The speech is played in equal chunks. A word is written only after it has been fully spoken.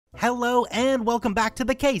Hello and welcome back to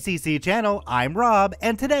the KCC channel. I'm Rob,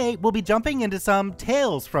 and today we'll be jumping into some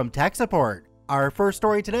Tales from Tech Support. Our first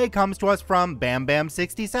story today comes to us from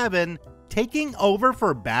BamBam67, taking over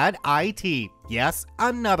for bad IT. Yes,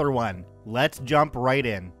 another one. Let's jump right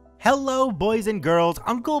in. Hello boys and girls,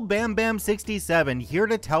 Uncle BamBam67 here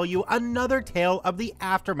to tell you another tale of the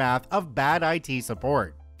aftermath of bad IT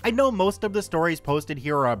support. I know most of the stories posted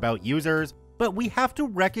here are about users, but we have to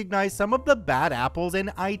recognize some of the bad apples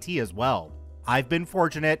in IT as well. I've been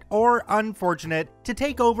fortunate or unfortunate to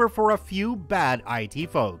take over for a few bad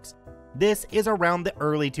IT folks. This is around the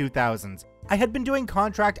early 2000s. I had been doing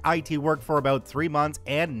contract IT work for about 3 months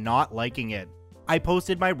and not liking it. I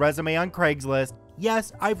posted my resume on Craigslist.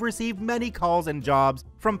 Yes, I've received many calls and jobs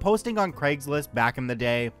from posting on Craigslist back in the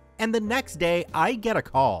day, and the next day I get a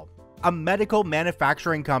call. A medical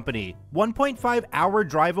manufacturing company, 1.5-hour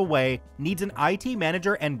drive away, needs an IT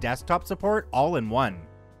manager and desktop support all in one.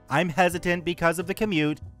 I'm hesitant because of the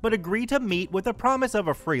commute, but agree to meet with a promise of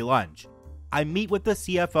a free lunch. I meet with the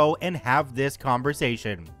CFO and have this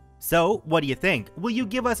conversation. So, what do you think? Will you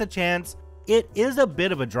give us a chance? It is a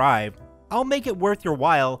bit of a drive. I'll make it worth your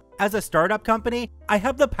while. As a startup company, I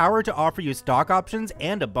have the power to offer you stock options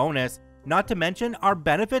and a bonus, not to mention our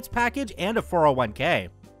benefits package and a 401k.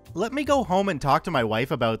 Let me go home and talk to my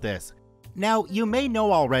wife about this. Now, you may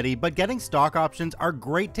know already, but getting stock options are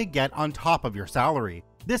great to get on top of your salary.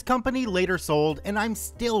 This company later sold, and I'm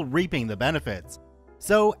still reaping the benefits.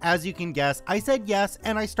 So, as you can guess, I said yes,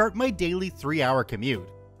 and I start my daily 3-hour commute.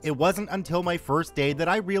 It wasn't until my first day that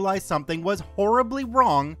I realized something was horribly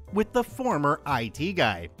wrong with the former IT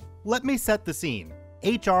guy. Let me set the scene.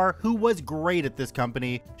 HR, who was great at this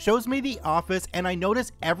company, shows me the office, and I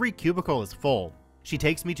notice every cubicle is full. She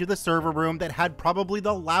takes me to the server room that had probably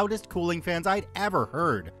the loudest cooling fans I'd ever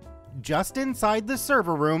heard. Just inside the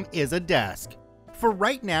server room is a desk. For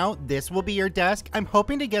right now, this will be your desk. I'm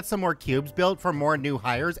hoping to get some more cubes built for more new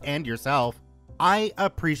hires and yourself. I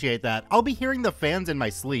appreciate that. I'll be hearing the fans in my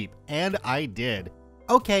sleep, and I did.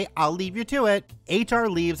 Okay, I'll leave you to it. HR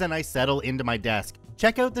leaves and I settle into my desk,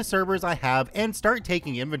 check out the servers I have, and start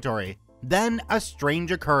taking inventory. Then a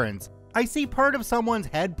strange occurrence. I see part of someone's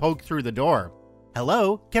head poke through the door.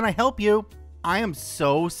 Hello, can I help you? I am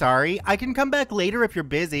so sorry. I can come back later if you're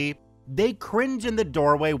busy. They cringe in the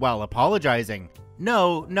doorway while apologizing.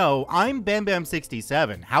 No, I'm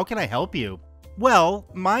BamBam67. How can I help you? Well,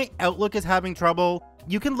 my Outlook is having trouble.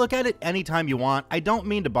 You can look at it anytime you want. I don't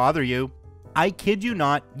mean to bother you. I kid you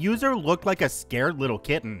not, user looked like a scared little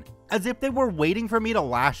kitten, as if they were waiting for me to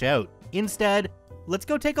lash out. Instead, let's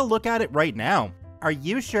go take a look at it right now. Are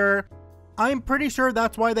you sure? I'm pretty sure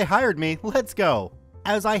that's why they hired me. Let's go.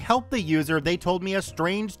 As I helped the user, they told me a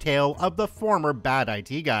strange tale of the former bad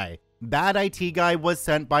IT guy. Bad IT guy was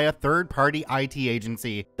sent by a third-party IT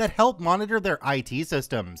agency that helped monitor their IT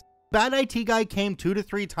systems. Bad IT guy came 2 to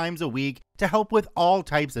 3 times a week to help with all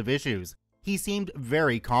types of issues. He seemed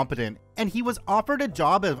very competent, and he was offered a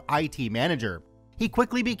job of IT manager. He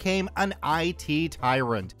quickly became an IT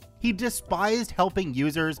tyrant. He despised helping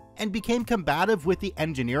users and became combative with the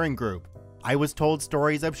engineering group. I was told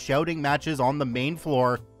stories of shouting matches on the main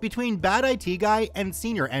floor between bad IT guy and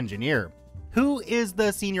senior engineer. Who is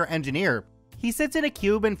the senior engineer? He sits in a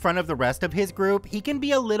cube in front of the rest of his group. He can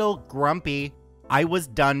be a little grumpy. I was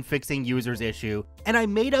done fixing user's issue, and I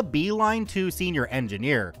made a beeline to senior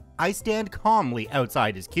engineer. I stand calmly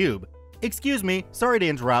outside his cube. Excuse me, sorry to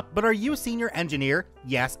interrupt, but are you senior engineer?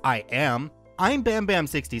 Yes, I am. I'm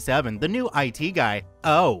BamBam67, the new IT guy.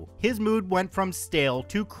 Oh, his mood went from stale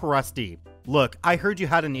to crusty. Look, I heard you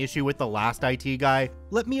had an issue with the last IT guy.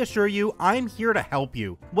 Let me assure you, I'm here to help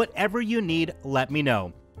you. Whatever you need, let me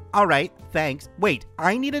know. Alright, thanks. Wait,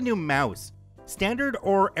 I need a new mouse. Standard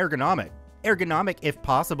or ergonomic? Ergonomic if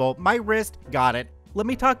possible. My wrist, got it. Let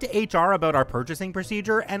me talk to HR about our purchasing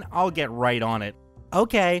procedure and I'll get right on it.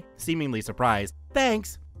 Okay, seemingly surprised.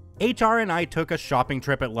 Thanks. HR and I took a shopping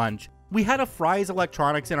trip at lunch. We had a Fry's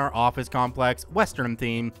Electronics in our office complex, Western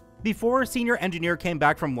theme. Before senior engineer came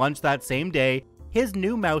back from lunch that same day, his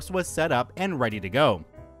new mouse was set up and ready to go.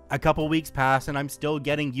 A couple weeks passed and I'm still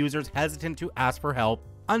getting users hesitant to ask for help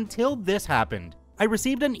until this happened. I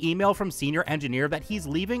received an email from senior engineer that he's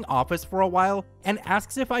leaving office for a while and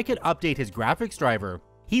asks if I could update his graphics driver.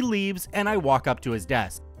 He leaves and I walk up to his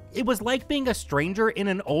desk. It was like being a stranger in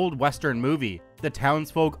an old Western movie. The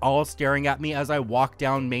townsfolk all staring at me as I walk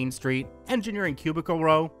down Main Street, engineering cubicle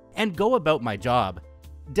row, and go about my job.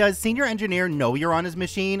 Does senior engineer know you're on his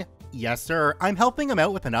machine? Yes, sir. I'm helping him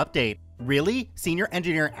out with an update. Really? Senior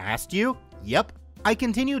engineer asked you? Yep. I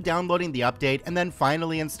continued downloading the update and then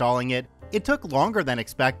finally installing it. It took longer than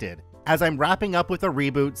expected. As I'm wrapping up with a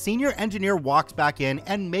reboot, senior engineer walks back in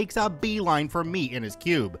and makes a beeline for me in his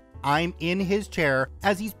cube. I'm in his chair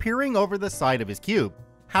as he's peering over the side of his cube.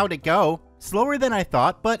 How'd it go? Slower than I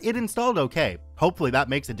thought, but it installed okay. Hopefully that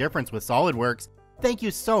makes a difference with SolidWorks. Thank you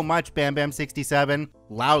so much, BamBam67,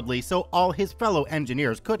 loudly so all his fellow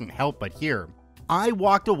engineers couldn't help but hear. I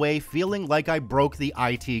walked away feeling like I broke the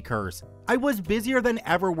IT curse. I was busier than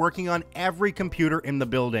ever working on every computer in the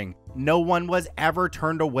building. No one was ever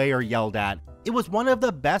turned away or yelled at. It was one of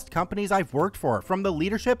the best companies I've worked for from the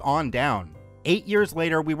leadership on down. 8 years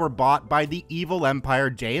later, we were bought by the evil empire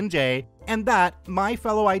J&J, and that, my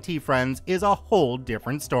fellow IT friends, is a whole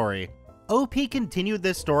different story. OP continued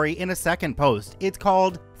this story in a second post. It's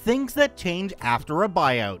called Things That Change After a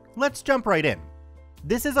Buyout. Let's jump right in.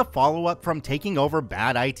 This is a follow-up from taking over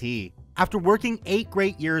bad IT. After working 8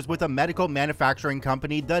 great years with a medical manufacturing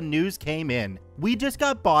company, the news came in. We just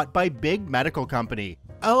got bought by big medical company.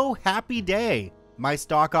 Oh, happy day. My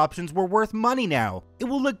stock options were worth money now. It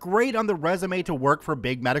will look great on the resume to work for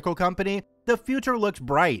big medical company. The future looks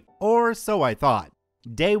bright, or so I thought.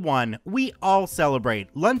 Day 1, we all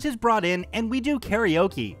celebrate. Lunch is brought in and we do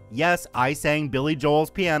karaoke. Yes, I sang Billy Joel's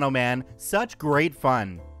Piano Man. Such great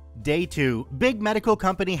fun. Day 2, big medical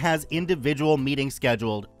company has individual meetings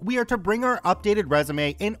scheduled. We are to bring our updated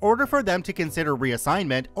resume in order for them to consider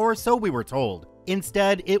reassignment, or so we were told.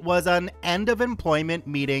 Instead, it was an end of employment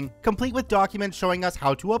meeting, complete with documents showing us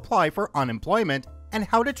how to apply for unemployment and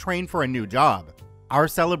how to train for a new job. Our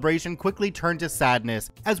celebration quickly turned to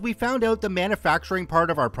sadness as we found out the manufacturing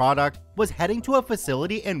part of our product was heading to a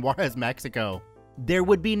facility in Juarez, Mexico. There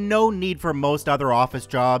would be no need for most other office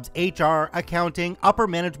jobs, HR, accounting, upper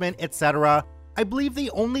management, etc. I believe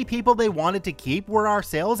the only people they wanted to keep were our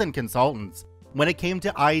sales and consultants. When it came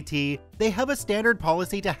to IT, they have a standard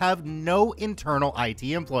policy to have no internal IT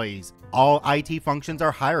employees. All IT functions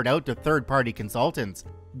are hired out to third-party consultants.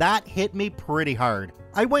 That hit me pretty hard.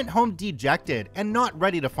 I went home dejected and not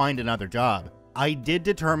ready to find another job. I did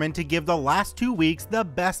determine to give the last 2 weeks the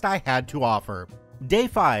best I had to offer. Day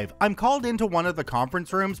 5, I'm called into one of the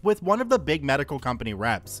conference rooms with one of the big medical company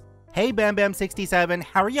reps. Hey BamBam67,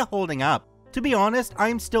 how are you holding up? To be honest,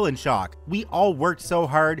 I'm still in shock. We all worked so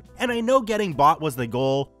hard, and I know getting bought was the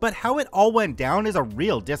goal, but how it all went down is a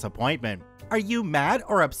real disappointment. Are you mad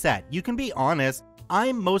or upset? You can be honest.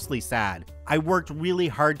 I'm mostly sad. I worked really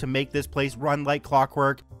hard to make this place run like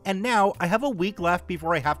clockwork, and now I have a week left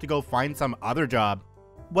before I have to go find some other job.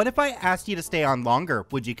 What if I asked you to stay on longer?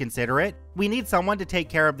 Would you consider it? We need someone to take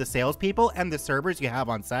care of the salespeople and the servers you have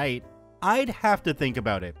on site. I'd have to think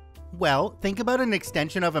about it. Well, think about an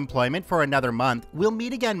extension of employment for another month. We'll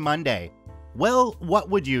meet again Monday. Well, what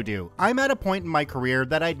would you do? I'm at a point in my career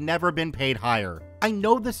that I'd never been paid higher. I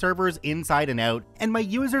know the servers inside and out, and my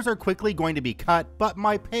users are quickly going to be cut, but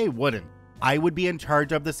my pay wouldn't. I would be in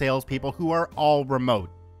charge of the salespeople who are all remote.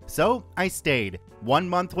 So I stayed. 1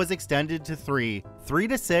 month was extended to 3, 3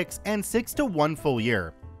 to 6, and 6 to 1 full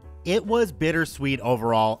year. It was bittersweet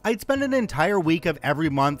overall. I'd spend an entire week of every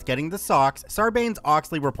month getting the SOX,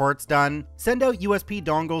 Sarbanes-Oxley reports done, send out USB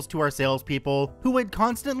dongles to our salespeople who would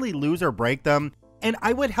constantly lose or break them, and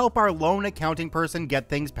I would help our lone accounting person get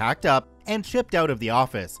things packed up and shipped out of the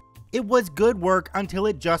office. It was good work until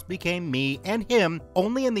it just became me and him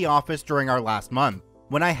only in the office during our last month.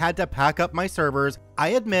 When I had to pack up my servers, I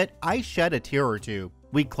admit I shed a tear or two.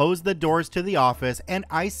 We closed the doors to the office and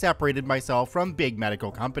I separated myself from big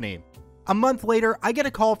medical company. A month later, I get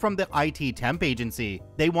a call from the IT temp agency.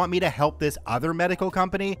 They want me to help this other medical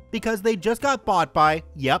company because they just got bought by,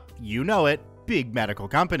 yep, you know it, big medical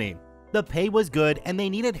company. The pay was good and they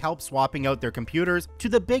needed help swapping out their computers to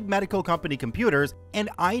the big medical company computers, and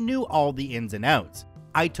I knew all the ins and outs.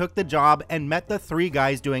 I took the job and met the 3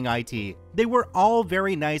 guys doing IT. They were all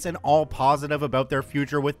very nice and all positive about their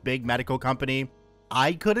future with big medical company.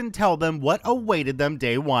 I couldn't tell them what awaited them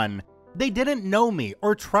day 1. They didn't know me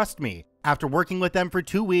or trust me. After working with them for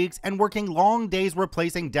 2 weeks and working long days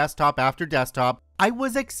replacing desktop after desktop, I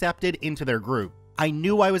was accepted into their group. I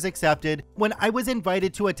knew I was accepted when I was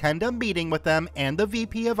invited to attend a meeting with them and the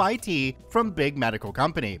VP of IT from big medical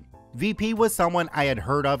company. VP was someone I had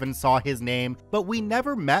heard of and saw his name, but we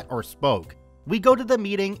never met or spoke. We go to the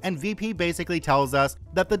meeting and VP basically tells us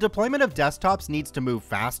that the deployment of desktops needs to move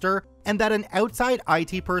faster and that an outside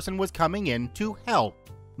IT person was coming in to help.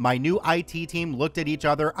 My new IT team looked at each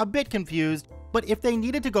other a bit confused, but if they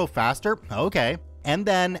needed to go faster, okay. And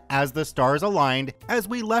then, as the stars aligned, as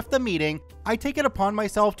we left the meeting, I take it upon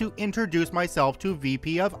myself to introduce myself to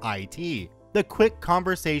VP of IT. The quick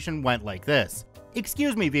conversation went like this.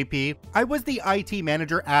 Excuse me, VP, I was the IT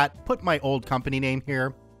manager at, put my old company name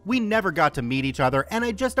here. We never got to meet each other, and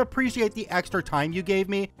I just appreciate the extra time you gave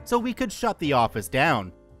me so we could shut the office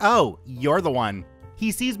down. Oh, you're the one.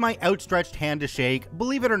 He sees my outstretched hand to shake,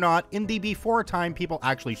 believe it or not, in the before time people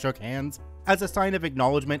actually shook hands, as a sign of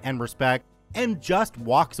acknowledgement and respect, and just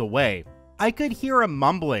walks away. I could hear him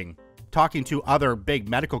mumbling. Talking to other big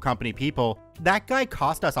medical company people, that guy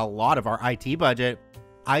cost us a lot of our IT budget.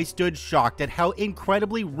 I stood shocked at how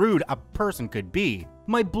incredibly rude a person could be.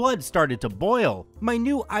 My blood started to boil. My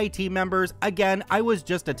new IT members, again, I was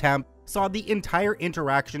just a temp, saw the entire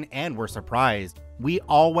interaction and were surprised. We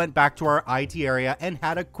all went back to our IT area and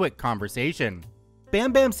had a quick conversation.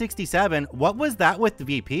 Bam67, what was that with the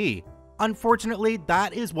VP? Unfortunately,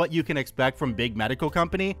 that is what you can expect from big medical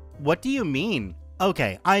company. What do you mean?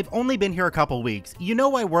 Okay, I've only been here a couple weeks. You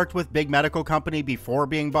know I worked with big medical company before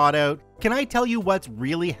being bought out. Can I tell you what's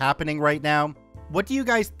really happening right now? What do you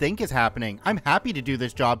guys think is happening? I'm happy to do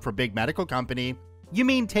this job for big medical company. You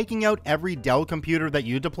mean taking out every Dell computer that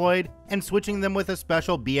you deployed and switching them with a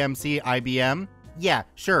special BMC IBM? Yeah,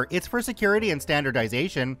 sure, it's for security and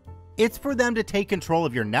standardization. It's for them to take control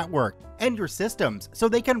of your network and your systems so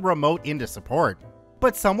they can remote into support.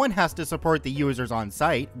 But someone has to support the users on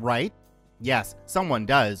site, right? Yes, someone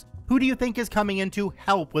does. Who do you think is coming in to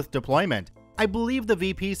help with deployment? I believe the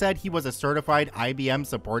VP said he was a certified IBM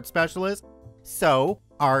support specialist. So,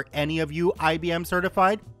 are any of you IBM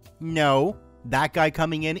certified? No. That guy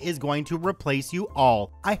coming in is going to replace you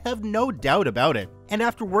all. I have no doubt about it. And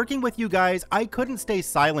after working with you guys, I couldn't stay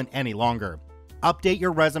silent any longer. Update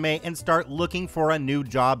your resume and start looking for a new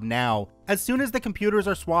job now. As soon as the computers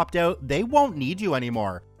are swapped out, they won't need you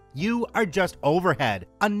anymore. You are just overhead,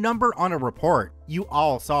 a number on a report. You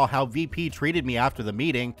all saw how VP treated me after the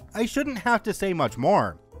meeting. I shouldn't have to say much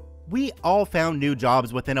more. We all found new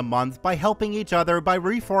jobs within a month by helping each other by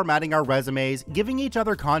reformatting our resumes, giving each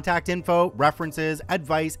other contact info, references,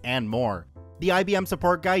 advice, and more. The IBM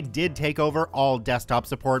support guy did take over all desktop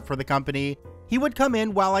support for the company. He would come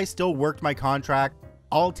in while I still worked my contract.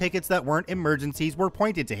 All tickets that weren't emergencies were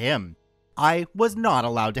pointed to him. I was not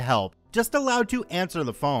allowed to help, just allowed to answer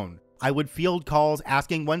the phone. I would field calls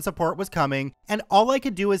asking when support was coming, and all I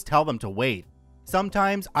could do is tell them to wait.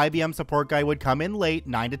 Sometimes IBM support guy would come in late,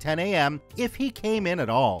 9 to 10 a.m. if he came in at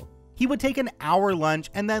all. He would take an hour lunch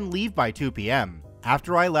and then leave by 2 p.m.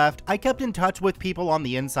 After I left, I kept in touch with people on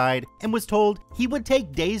the inside and was told he would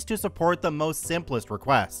take days to support the most simplest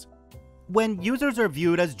requests. When users are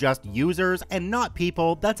viewed as just users and not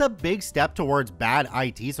people, that's a big step towards bad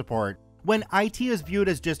IT support. When IT is viewed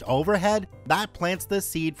as just overhead, that plants the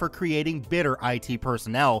seed for creating bitter IT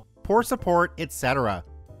personnel, poor support, etc.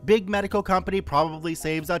 Big medical company probably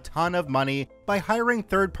saves a ton of money by hiring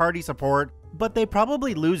third-party support, but they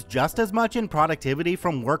probably lose just as much in productivity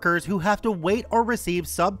from workers who have to wait or receive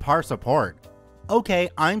subpar support. Okay,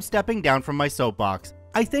 I'm stepping down from my soapbox.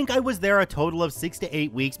 I think I was there a total of 6 to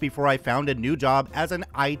 8 weeks before I found a new job as an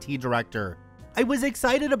IT director. I was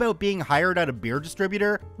excited about being hired at a beer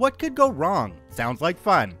distributor. What could go wrong? Sounds like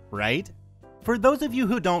fun, right? For those of you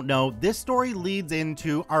who don't know, this story leads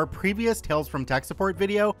into our previous Tales from Tech Support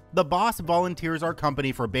video, The Boss Volunteers Our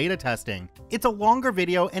Company for Beta Testing. It's a longer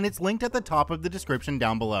video and it's linked at the top of the description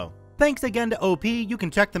down below. Thanks again to OP, you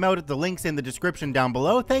can check them out at the links in the description down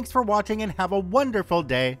below. Thanks for watching and have a wonderful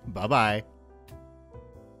day. Bye bye.